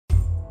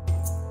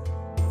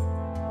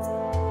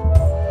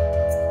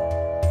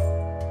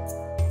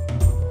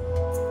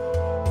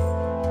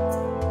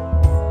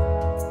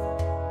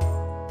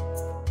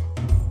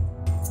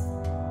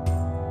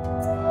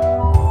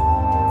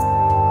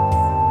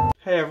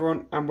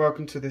everyone, and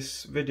welcome to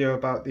this video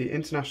about the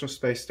International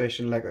Space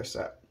Station Lego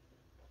set.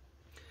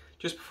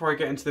 Just before I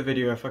get into the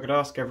video, if I could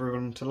ask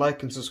everyone to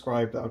like and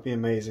subscribe, that would be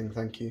amazing,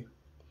 thank you.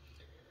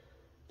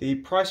 The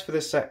price for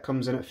this set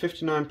comes in at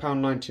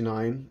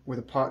 £59.99 with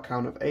a part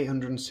count of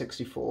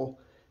 864,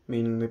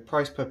 meaning the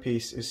price per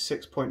piece is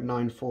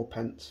 6.94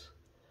 pence.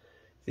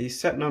 The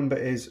set number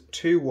is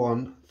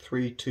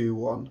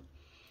 21321.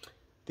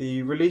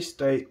 The release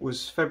date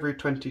was February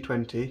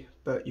 2020,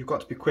 but you've got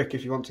to be quick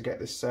if you want to get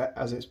this set,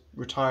 as it's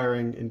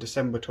retiring in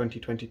December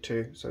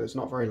 2022, so there's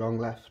not very long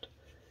left.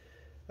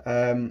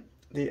 The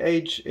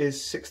age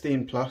is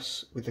 16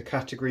 plus, with the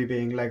category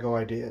being Lego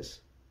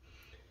Ideas.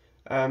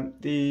 I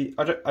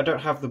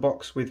don't have the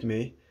box with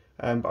me,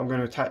 but I'm going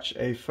to attach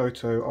a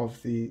photo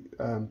of the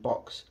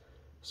box.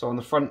 So on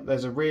the front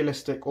there's a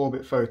realistic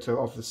orbit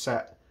photo of the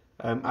set,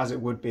 as it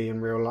would be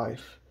in real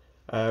life,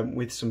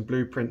 with some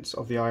blueprints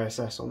of the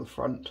ISS on the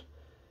front.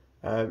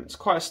 It's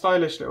quite a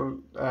stylish little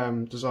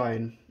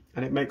design,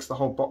 and it makes the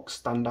whole box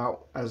stand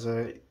out as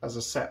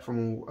a set from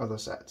all other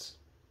sets.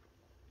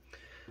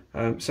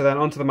 So then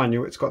onto the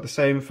manual. It's got the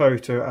same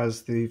photo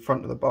as the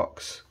front of the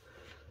box,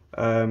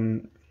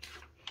 and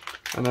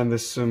then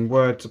there's some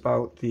words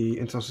about the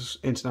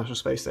International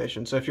Space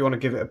Station. So if you want to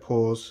give it a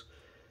pause,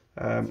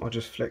 I'll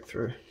just flick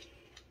through.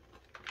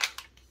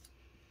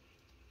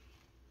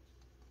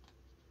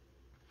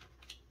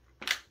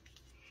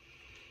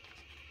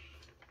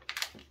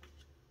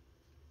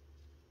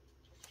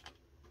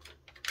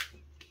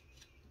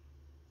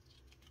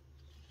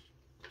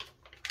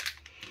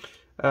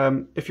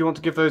 If you want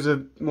to give those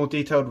a more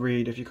detailed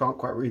read, if you can't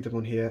quite read them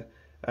on here,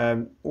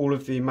 all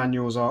of the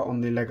manuals are on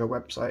the LEGO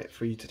website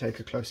for you to take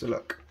a closer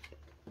look.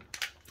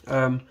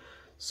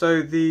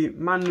 So the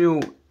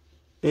manual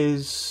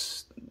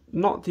is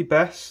not the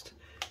best.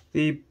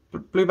 The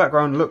blue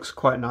background looks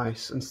quite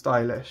nice and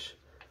stylish,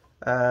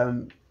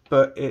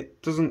 but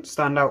it doesn't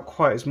stand out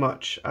quite as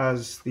much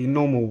as the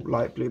normal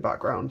light blue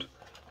background,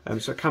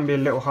 so it can be a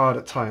little hard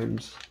at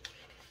times.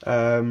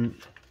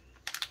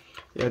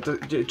 Yeah,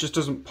 it just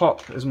doesn't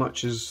pop as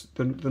much as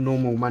the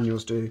normal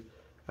manuals do.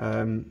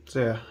 So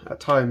yeah, at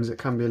times it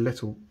can be a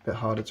little bit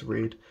harder to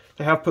read.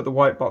 They have put the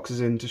white boxes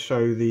in to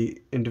show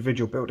the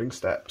individual building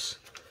steps,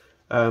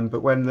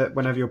 but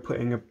whenever you're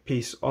putting a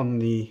piece on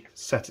the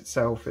set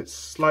itself, it's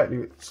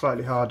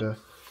slightly harder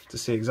to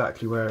see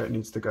exactly where it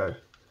needs to go.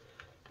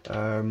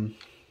 And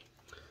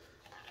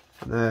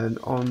then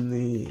on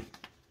the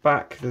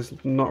back, there's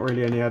not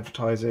really any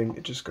advertising.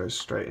 It just goes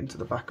straight into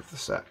the back of the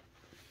set.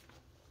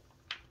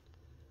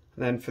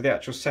 And then for the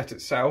actual set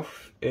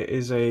itself, it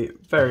is a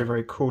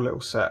very cool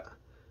little set.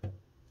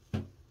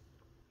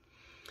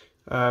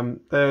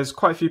 There's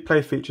quite a few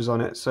play features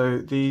on it, so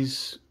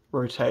these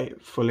rotate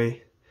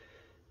fully,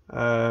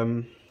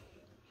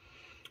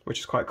 which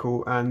is quite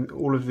cool, and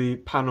all of the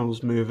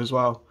panels move as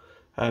well.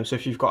 So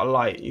if you've got a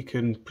light, you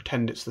can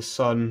pretend it's the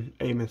sun,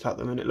 aim it at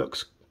them, and it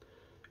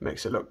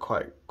makes it look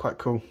quite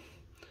cool,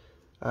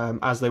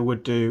 as they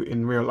would do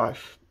in real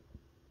life.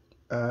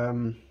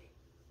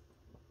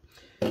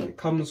 It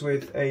comes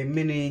with a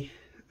mini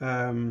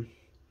NASA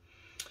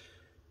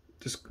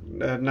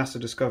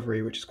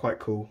Discovery, which is quite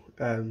cool.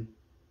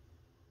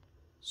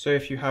 So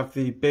if you have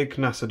the big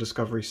NASA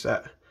Discovery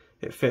set,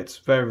 it fits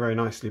very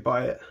nicely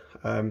by it,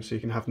 so you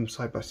can have them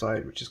side by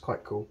side, which is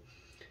quite cool.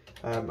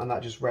 And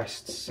that just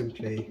rests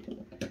simply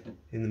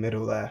in the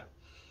middle there.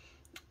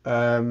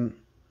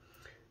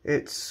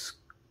 It's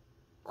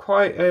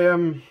quite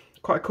a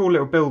cool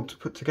little build to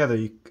put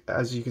together.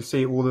 As you can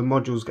see, all the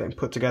modules getting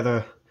put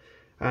together,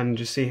 and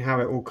just see how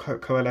it all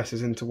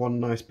coalesces into one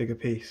nice bigger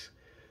piece.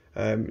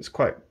 It's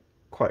quite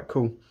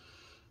cool.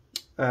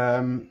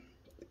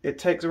 It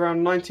takes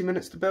around 90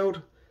 minutes to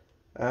build,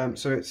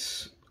 so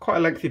it's quite a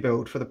lengthy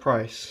build for the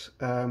price,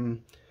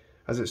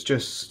 as it's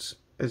just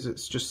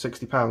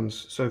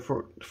 £60. So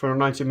for a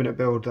 90-minute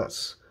build,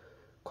 that's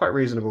quite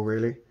reasonable,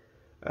 really.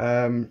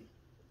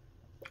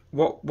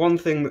 One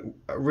thing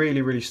that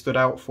really stood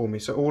out for me,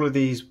 so all of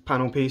these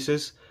panel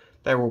pieces,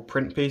 they're all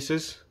print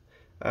pieces.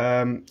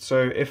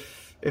 So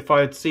if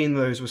I had seen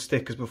those with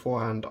stickers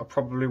beforehand, I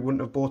probably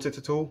wouldn't have bought it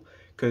at all,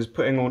 because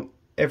putting on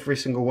every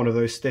single one of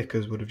those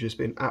stickers would have just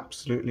been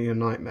absolutely a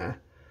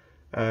nightmare.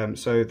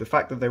 So the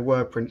fact that they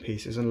were print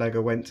pieces and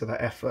LEGO went to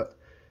that effort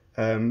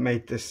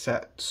made this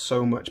set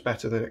so much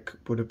better than it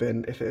would have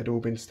been if it had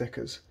all been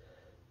stickers.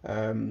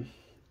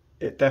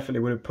 It definitely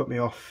would have put me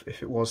off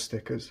if it was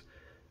stickers,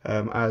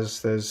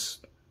 as there's,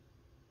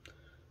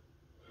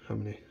 how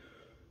many?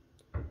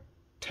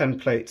 10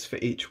 plates for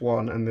each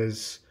one, and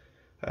there's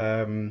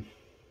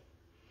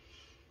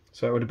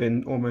so it would have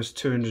been almost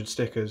 200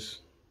 stickers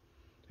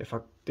if I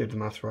did the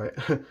math right.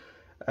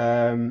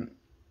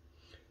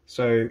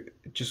 So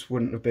it just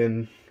wouldn't have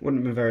been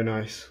very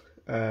nice.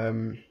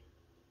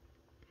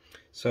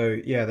 So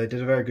yeah, they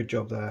did a very good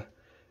job there,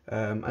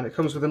 and it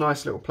comes with a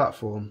nice little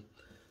platform.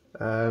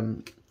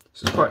 So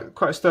it's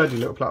quite a sturdy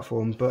little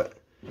platform, but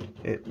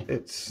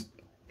it's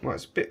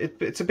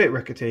a bit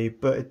rickety,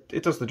 but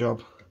it does the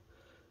job.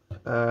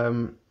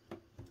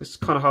 It's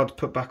kind of hard to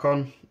put back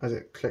on as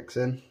it clicks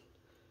in.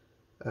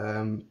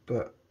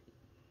 But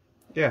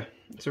yeah,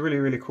 it's a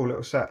really cool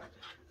little set.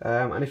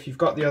 And if you've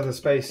got the other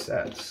space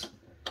sets,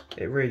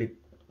 it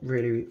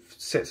really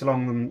sits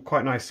along them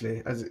quite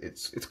nicely, as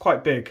it's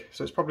quite big.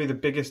 So it's probably the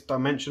biggest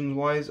dimensions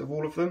wise of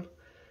all of them,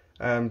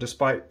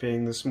 despite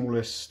being the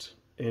smallest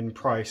in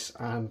price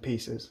and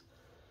pieces.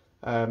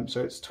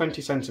 So it's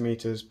 20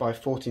 centimeters by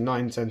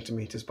 49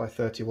 centimeters by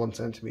 31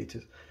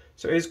 centimeters.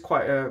 So it is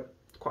quite a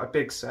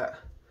big set.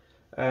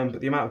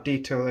 But the amount of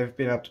detail they've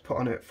been able to put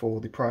on it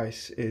for the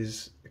price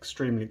is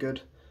extremely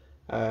good.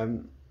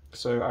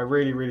 So I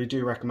really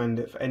do recommend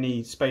it for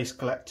any space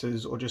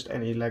collectors or just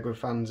any LEGO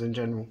fans in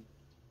general.